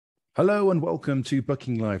Hello and welcome to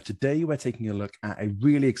Booking Live. Today we're taking a look at a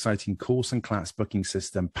really exciting course and class booking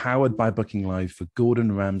system powered by Booking Live for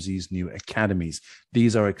Gordon Ramsay's new academies.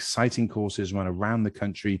 These are exciting courses run around the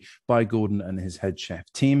country by Gordon and his head chef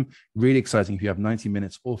team. Really exciting. If you have 90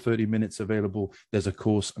 minutes or 30 minutes available, there's a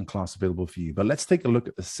course and class available for you. But let's take a look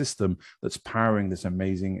at the system that's powering this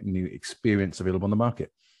amazing new experience available on the market.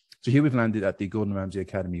 So here we've landed at the Gordon Ramsay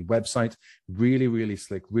Academy website. Really, really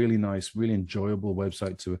slick, really nice, really enjoyable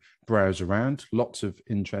website to browse around. Lots of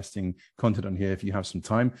interesting content on here if you have some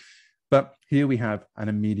time. But here we have an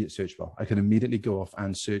immediate search bar. I can immediately go off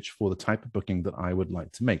and search for the type of booking that I would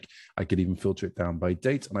like to make. I could even filter it down by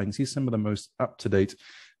date, and I can see some of the most up-to-date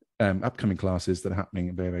upcoming classes that are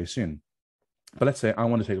happening very, very soon. But let's say I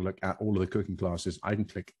want to take a look at all of the cooking classes. I can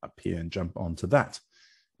click up here and jump onto that.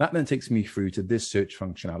 That then takes me through to this search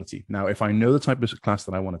functionality. Now, if I know the type of class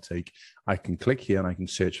that I want to take, I can click here and I can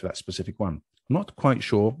search for that specific one. I'm not quite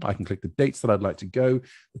sure. I can click the dates that I'd like to go,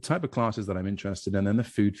 the type of classes that I'm interested in, and the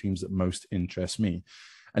food themes that most interest me.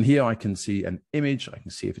 And here I can see an image. I can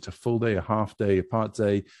see if it's a full day, a half day, a part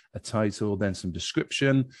day, a title, then some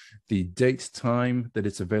description, the date, time that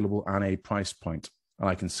it's available, and a price point. And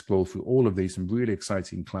I can scroll through all of these, some really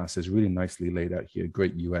exciting classes, really nicely laid out here,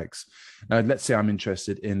 great UX. Now, let's say I'm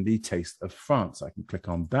interested in the Taste of France. I can click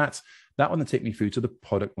on that. That one will take me through to the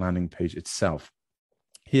product landing page itself.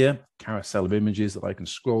 Here, carousel of images that I can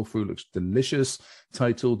scroll through, looks delicious,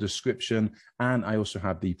 title, description, and I also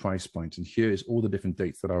have the price point. And here is all the different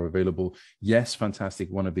dates that are available. Yes, fantastic.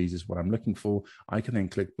 One of these is what I'm looking for. I can then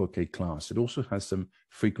click book a class. It also has some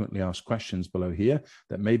frequently asked questions below here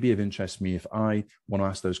that may be of interest to me. If I want to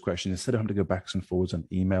ask those questions, instead of having to go backwards and forwards and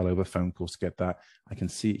email over phone calls to get that, I can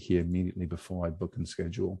see it here immediately before I book and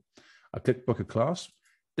schedule. I click book a class.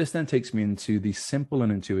 This then takes me into the simple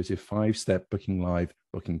and intuitive 5-step Booking Live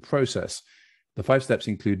booking process. The 5 steps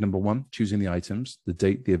include, number 1, choosing the items, the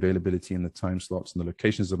date, the availability, and the time slots, and the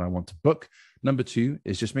locations that I want to book. Number 2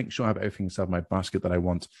 is just making sure I have everything inside my basket that I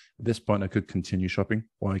want. At this point, I could continue shopping,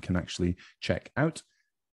 or I can actually check out.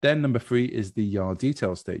 Then number 3 is the yard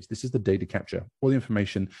detail stage. This is the data capture, all the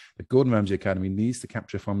information that Gordon Ramsay Academy needs to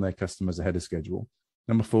capture from their customers ahead of schedule.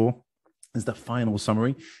 Number 4 is the final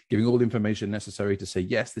summary, giving all the information necessary to say,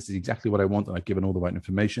 yes, this is exactly what I want, and I've given all the right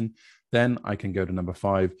information. Then I can go to number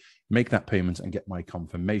 5, make that payment and get my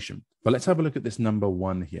confirmation. But let's have a look at this number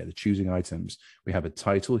 1 here, the choosing items. We have a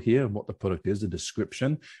title here, what the product is, the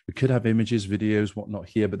description. We could have images, videos, whatnot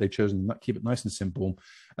here, but they've chosen to keep it nice and simple.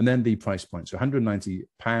 And then the price point. So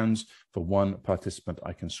 £190 for one participant.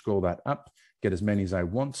 I can scroll that up, get as many as I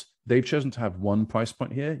want. They've chosen to have one price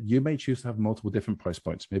point here. You may choose to have multiple different price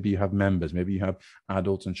points. Maybe you have members, maybe you have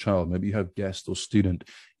adult and child, maybe you have guest or student.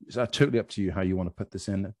 It's totally up to you how you want to put this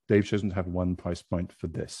in. They've chosen to have one price point for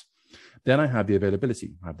this. Then I have the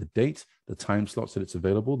availability. I have the date, the time slots that it's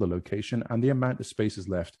available, the location, and the amount of spaces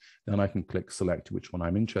left. Then I can click select which one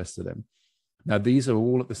I'm interested in. Now, these are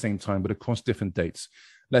all at the same time, but across different dates.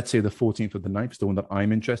 Let's say the 14th of the 9th is the one that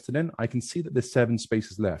I'm interested in. I can see that there's 7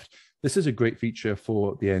 spaces left. This is a great feature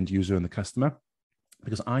for the end user and the customer,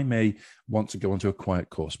 because I may want to go onto a quiet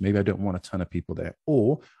course. Maybe I don't want a ton of people there,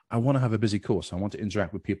 or I want to have a busy course. I want to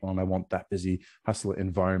interact with people, and I want that busy hustle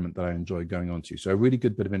environment that I enjoy going on to. So a really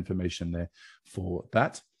good bit of information there for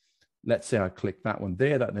that. Let's say I click that one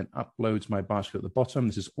there, that then uploads my basket at the bottom.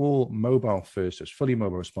 This is all mobile first, so it's fully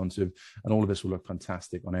mobile responsive, and all of this will look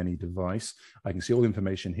fantastic on any device. I can see all the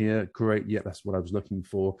information here. Great, yeah, that's what I was looking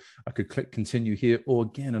for. I could click continue here, or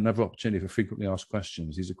again, another opportunity for frequently asked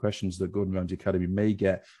questions. These are questions that Gordon Ramsay Academy may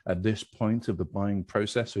get at this point of the buying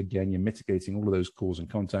process. So again, you're mitigating all of those calls and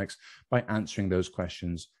contacts by answering those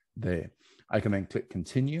questions there. I can then click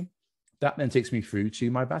continue. That then takes me through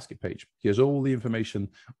to my basket page. Here's all the information,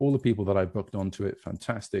 all the people that I've booked onto it.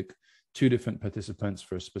 Fantastic. 2 different participants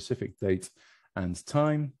for a specific date and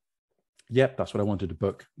time. Yep, that's what I wanted to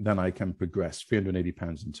book. Then I can progress,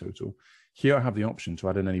 £380 in total. Here I have the option to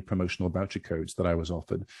add in any promotional voucher codes that I was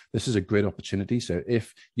offered. This is a great opportunity. So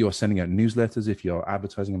if you're sending out newsletters, if you're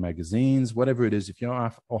advertising in magazines, whatever it is, if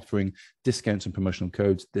you're offering discounts and promotional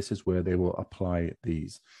codes, this is where they will apply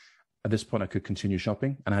these. At this point, I could continue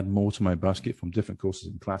shopping and add more to my basket from different courses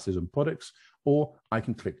and classes and products, or I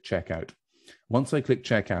can click checkout. Once I click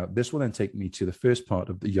checkout, this will then take me to the first part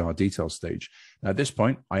of the yard details stage. Now, at this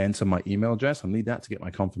point, I enter my email address. I need that to get my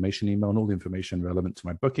confirmation email and all the information relevant to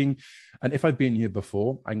my booking. And if I've been here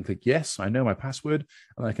before, I can click yes, I know my password,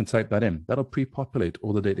 and I can type that in. That'll pre-populate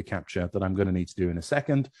all the data capture that I'm going to need to do in a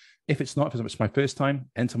second. If it's not, if it's my first time,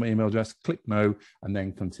 enter my email address, click no, and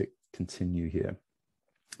then continue here.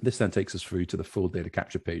 This then takes us through to the full data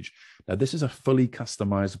capture page. Now, this is a fully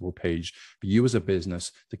customizable page for you as a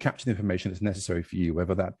business to capture the information that's necessary for you,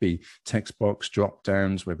 whether that be text box, drop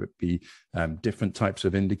downs, whether it be different types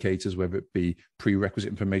of indicators, whether it be prerequisite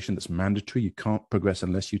information that's mandatory. You can't progress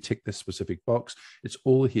unless you tick this specific box. It's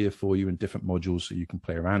all here for you in different modules so you can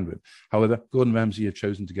play around with. However, Gordon Ramsey have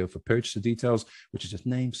chosen to go for purchaser details, which is just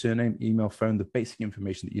name, surname, email, phone, the basic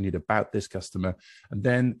information that you need about this customer, and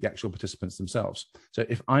then the actual participants themselves. So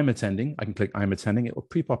if I'm attending, I can click I'm attending. It will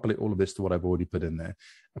pre-populate all of this to what I've already put in there,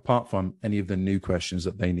 apart from any of the new questions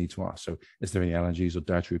that they need to ask. So is there any allergies or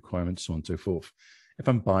dietary requirements, so on and so forth. If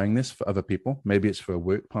I'm buying this for other people, maybe it's for a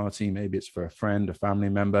work party, maybe it's for a friend, a family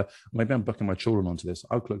member, maybe I'm booking my children onto this,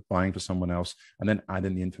 I'll click buying for someone else and then add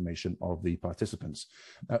in the information of the participants.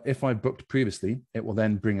 Now, if I booked previously, it will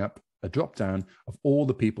then bring up a drop down of all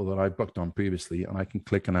the people that I booked on previously, and I can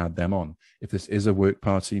click and add them on. If this is a work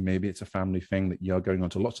party, maybe it's a family thing that you're going on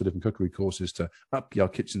to lots of different cookery courses to up your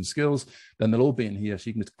kitchen skills, then they'll all be in here. So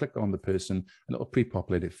you can just click on the person and it'll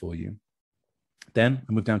pre-populate it for you. Then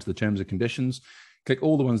I move down to the terms and conditions, click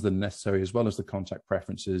all the ones that are necessary as well as the contact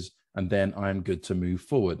preferences, and then I'm good to move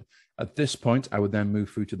forward. At this point, I would then move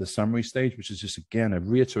through to the summary stage, which is just, again, a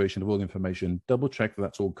reiteration of all the information, double check that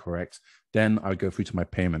that's all correct. Then I would go through to my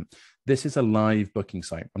payment. This is a live booking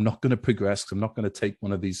site. I'm not going to progress because I'm not going to take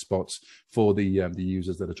one of these spots for the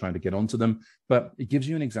users that are trying to get onto them, but it gives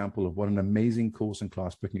you an example of what an amazing course and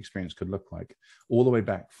class booking experience could look like, all the way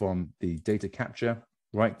back from the data capture,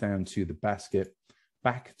 right down to the basket,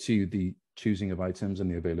 back to the choosing of items and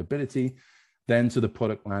the availability, then to the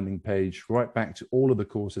product landing page, right back to all of the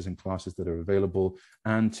courses and classes that are available,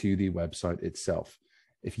 and to the website itself.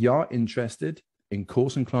 If you're interested in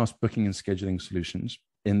course and class booking and scheduling solutions,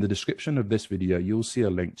 in the description of this video, you'll see a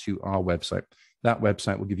link to our website. That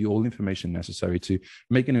website will give you all the information necessary to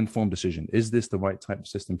make an informed decision. Is this the right type of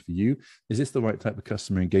system for you? Is this the right type of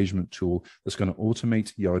customer engagement tool that's going to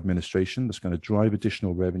automate your administration, that's going to drive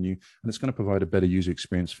additional revenue, and it's going to provide a better user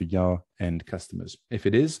experience for your end customers? If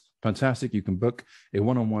it is, fantastic. You can book a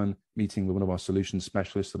one-on-one meeting with one of our solutions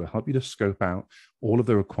specialists that will help you to scope out all of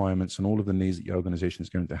the requirements and all of the needs that your organization is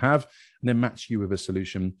going to have, and then match you with a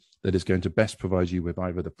solution that is going to best provide you with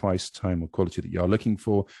either the price, time, or quality that you're looking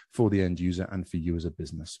for the end user and for you as a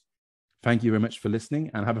business. Thank you very much for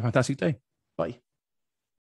listening and have a fantastic day. Bye.